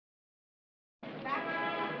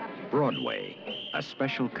Broadway, a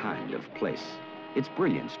special kind of place. Its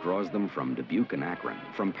brilliance draws them from Dubuque and Akron,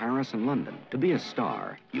 from Paris and London. To be a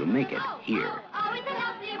star, you make it here. Oh, it's a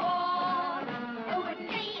lovely walk. Who wouldn't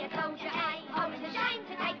be a social A? Oh, it's a shame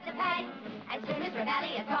to take the pay. As soon as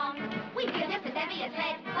rebellion comes, we feel just as heavy as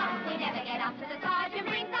lead. But we never get up to the sergeant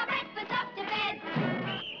brings our breakfast up to bed.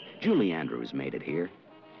 Julie Andrews made it here.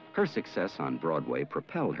 Her success on Broadway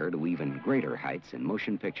propelled her to even greater heights in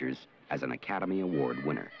motion pictures as an Academy Award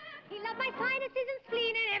winner. He loved my sinuses and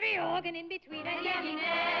spleen and every organ in between. And yet he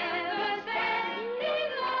never said he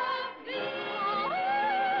loved me.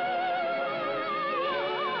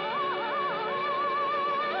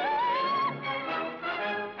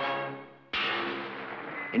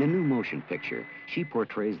 In a new motion picture, she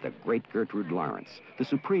portrays the great Gertrude Lawrence, the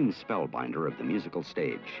supreme spellbinder of the musical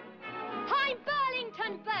stage. I'm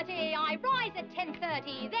Burlington Bertie, I rise at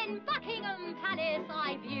 10:30, then Buckingham Palace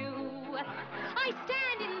I view. I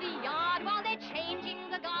stand in the yard while they're changing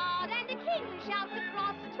the guard, and the king shouts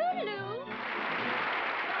across Toodaloo.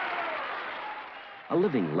 A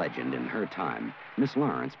living legend in her time, Miss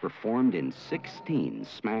Lawrence performed in 16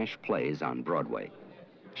 smash plays on Broadway.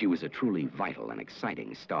 She was a truly vital and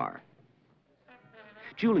exciting star.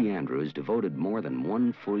 Julie Andrews devoted more than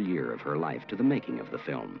 1 full year of her life to the making of the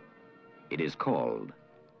film. It is called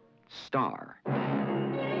Star.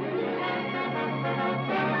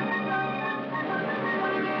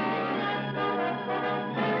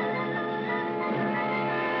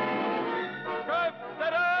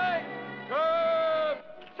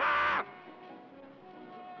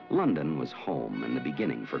 London was home in the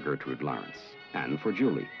beginning for Gertrude Lawrence, and for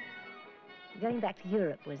Julie. Going back to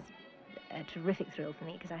Europe was a terrific thrill for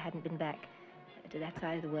me because I hadn't been back to that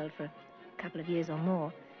side of the world for a couple of years or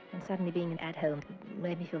more, and suddenly being at home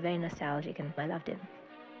made me feel very nostalgic, and I loved it.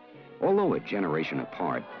 Although a generation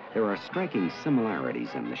apart, there are striking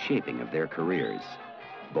similarities in the shaping of their careers.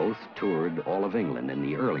 Both toured all of England in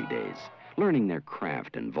the early days, learning their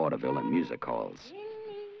craft in vaudeville and music halls.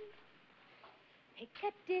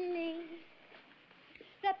 Piccadilly,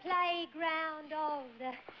 the playground of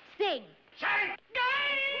the sing. Piccadilly,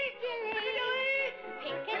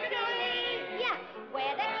 Piccadilly, yeah,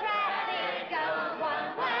 where the traffic goes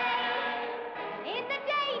one way. In the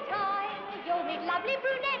daytime, you'll meet lovely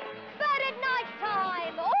brunettes, but at night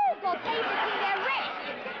time, all got agency their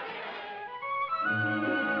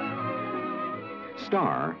rest.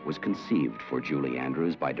 Star was conceived for Julie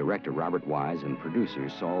Andrews by director Robert Wise and producer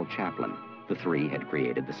Saul Chaplin. The three had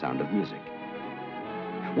created The Sound of Music.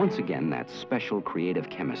 Once again, that special creative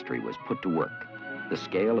chemistry was put to work. The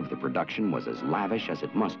scale of the production was as lavish as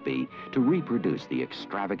it must be to reproduce the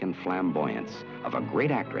extravagant flamboyance of a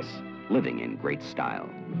great actress living in great style.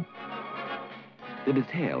 The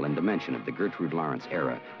detail and dimension of the Gertrude Lawrence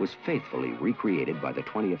era was faithfully recreated by the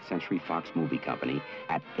 20th Century Fox Movie Company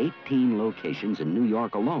at 18 locations in New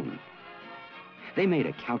York alone. They made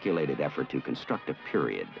a calculated effort to construct a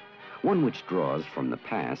period, one which draws from the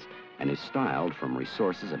past and is styled from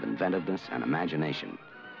resources of inventiveness and imagination.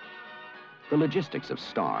 The logistics of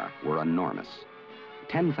Star were enormous.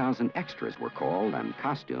 10,000 extras were called and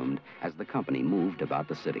costumed as the company moved about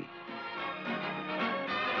the city.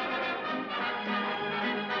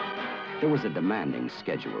 There was a demanding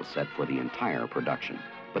schedule set for the entire production,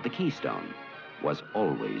 but the keystone was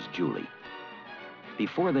always Julie.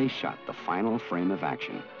 Before they shot the final frame of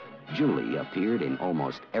action, Julie appeared in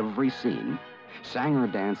almost every scene, sang or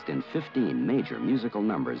danced in 15 major musical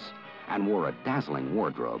numbers, and wore a dazzling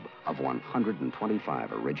wardrobe of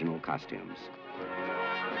 125 original costumes.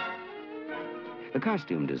 The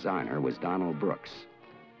costume designer was Donald Brooks.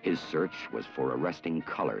 His search was for arresting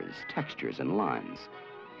colors, textures, and lines,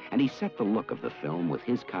 and he set the look of the film with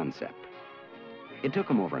his concept. It took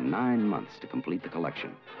him over 9 months to complete the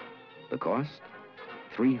collection. The cost?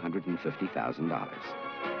 $350,000.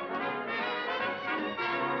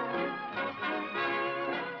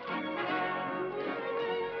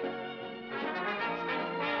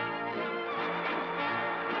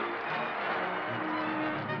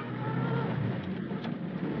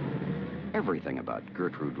 Everything about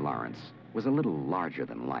Gertrude Lawrence was a little larger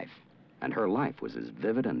than life, and her life was as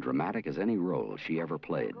vivid and dramatic as any role she ever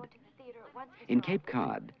played. In Cape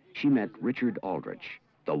Cod, she met Richard Aldrich,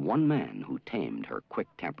 the one man who tamed her quick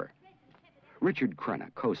temper. Richard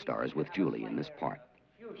Crenna co-stars with Julie in this part.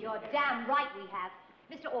 You're damn right we have.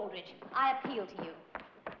 Mr. Aldrich, I appeal to you.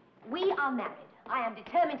 We are married. I am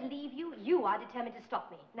determined to leave you. You are determined to stop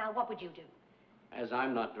me. Now, what would you do? As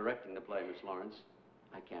I'm not directing the play, Miss Lawrence,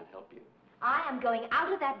 I can't help you. I am going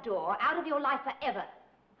out of that door, out of your life forever.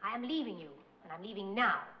 I am leaving you, and I'm leaving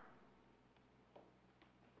now.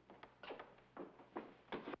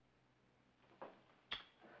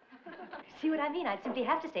 See what I mean? I'd simply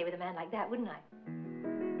have to stay with a man like that, wouldn't I?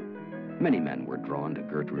 Many men were drawn to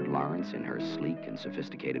Gertrude Lawrence in her sleek and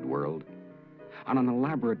sophisticated world. On an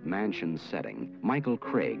elaborate mansion setting, Michael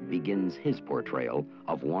Craig begins his portrayal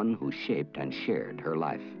of one who shaped and shared her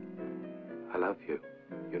life. I love you.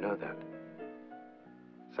 You know that.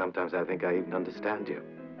 Sometimes I think I even understand you.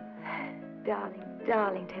 Darling,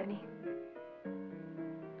 darling, Tony.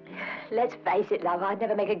 Let's face it, love, I'd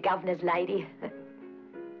never make a governor's lady.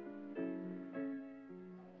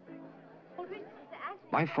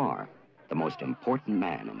 By far, the most important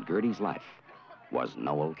man in Gertie's life was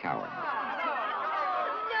Noel Coward.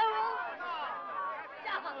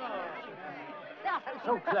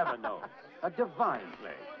 So clever, Noel. A divine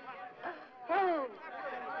play.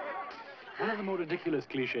 One of the more ridiculous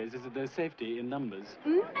cliches is that there's safety in numbers.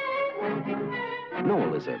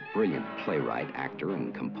 Noel is a brilliant playwright, actor,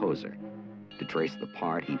 and composer. To trace the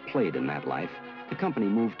part he played in that life, the company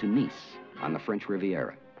moved to Nice on the French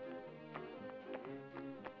Riviera.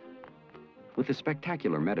 With the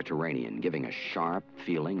spectacular Mediterranean giving a sharp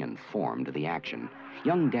feeling and form to the action,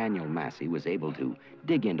 young Daniel Massey was able to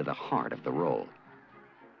dig into the heart of the role.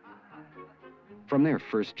 From their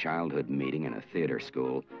first childhood meeting in a theater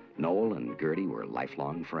school, Noel and Gertie were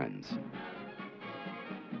lifelong friends.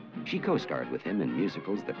 She co-starred with him in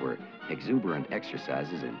musicals that were exuberant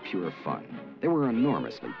exercises in pure fun. They were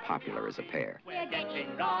enormously popular as a pair. We're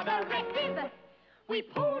getting rather restive. We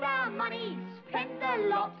pooled our money, spent the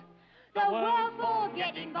lot. The world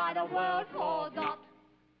forgetting by the world forgot.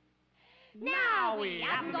 Now we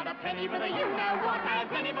haven't got a penny for the you-know-what.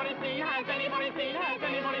 Has anybody seen, has anybody seen, has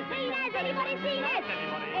anybody seen, has anybody seen, has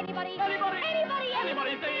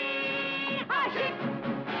anybody seen our ship?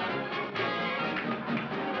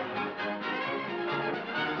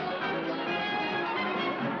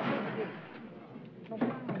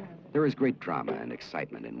 There is great drama and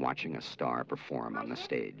excitement in watching a star perform on the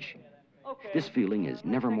stage. This feeling is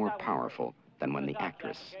never more powerful than when the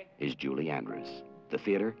actress is Julie Andrews. The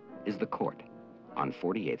theater is the Court on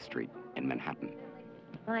 48th Street in Manhattan.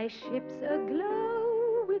 My ship's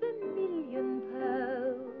aglow with 1,000,000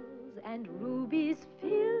 pearls, and rubies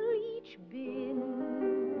fill each bin.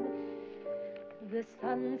 The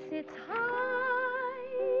sun sits high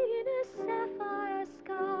in a sapphire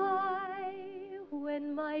sky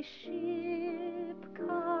when my ship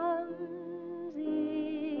comes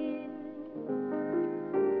in.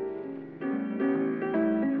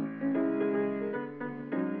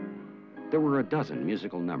 There were a dozen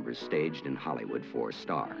musical numbers staged in Hollywood for a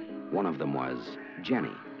star. One of them was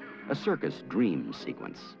Jenny, a circus dream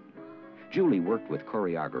sequence. Julie worked with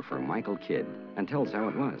choreographer Michael Kidd and tells how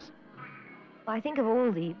it was. I think of all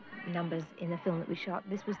the numbers in the film that we shot,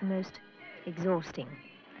 this was the most exhausting,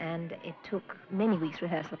 and it took many weeks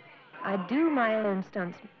rehearsal. I do my own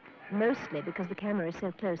stunts mostly because the camera is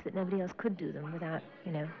so close that nobody else could do them without,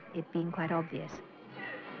 you know, it being quite obvious.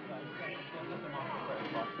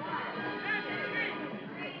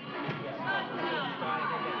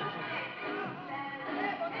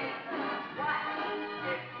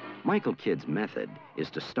 Michael Kidd's method is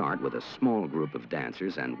to start with a small group of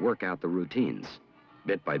dancers and work out the routines.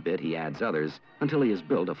 Bit by bit, he adds others until he has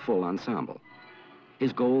built a full ensemble.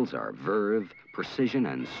 His goals are verve, precision,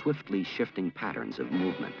 and swiftly shifting patterns of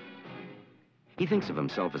movement. He thinks of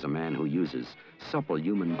himself as a man who uses supple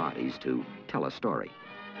human bodies to tell a story.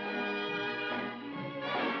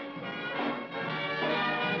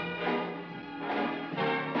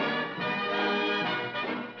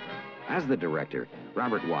 As the director,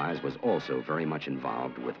 Robert Wise was also very much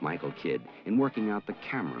involved with Michael Kidd in working out the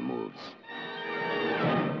camera moves.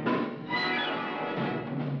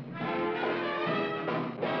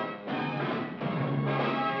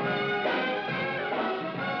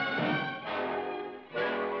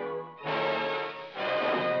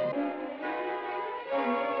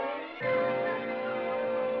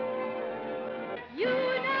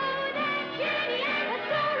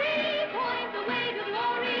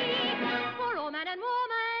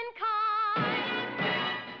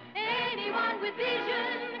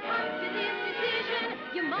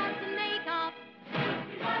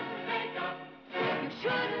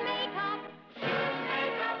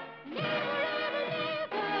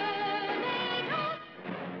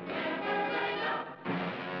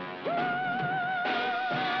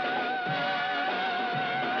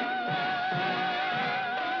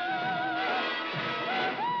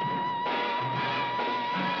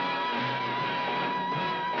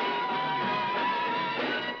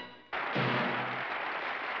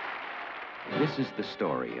 This is the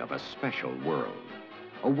story of a special world,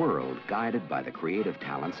 a world guided by the creative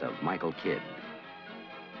talents of Michael Kidd,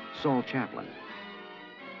 Saul Chaplin,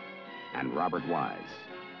 and Robert Wise.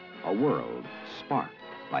 A world sparked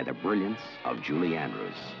by the brilliance of Julie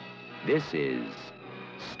Andrews. This is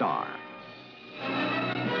Star.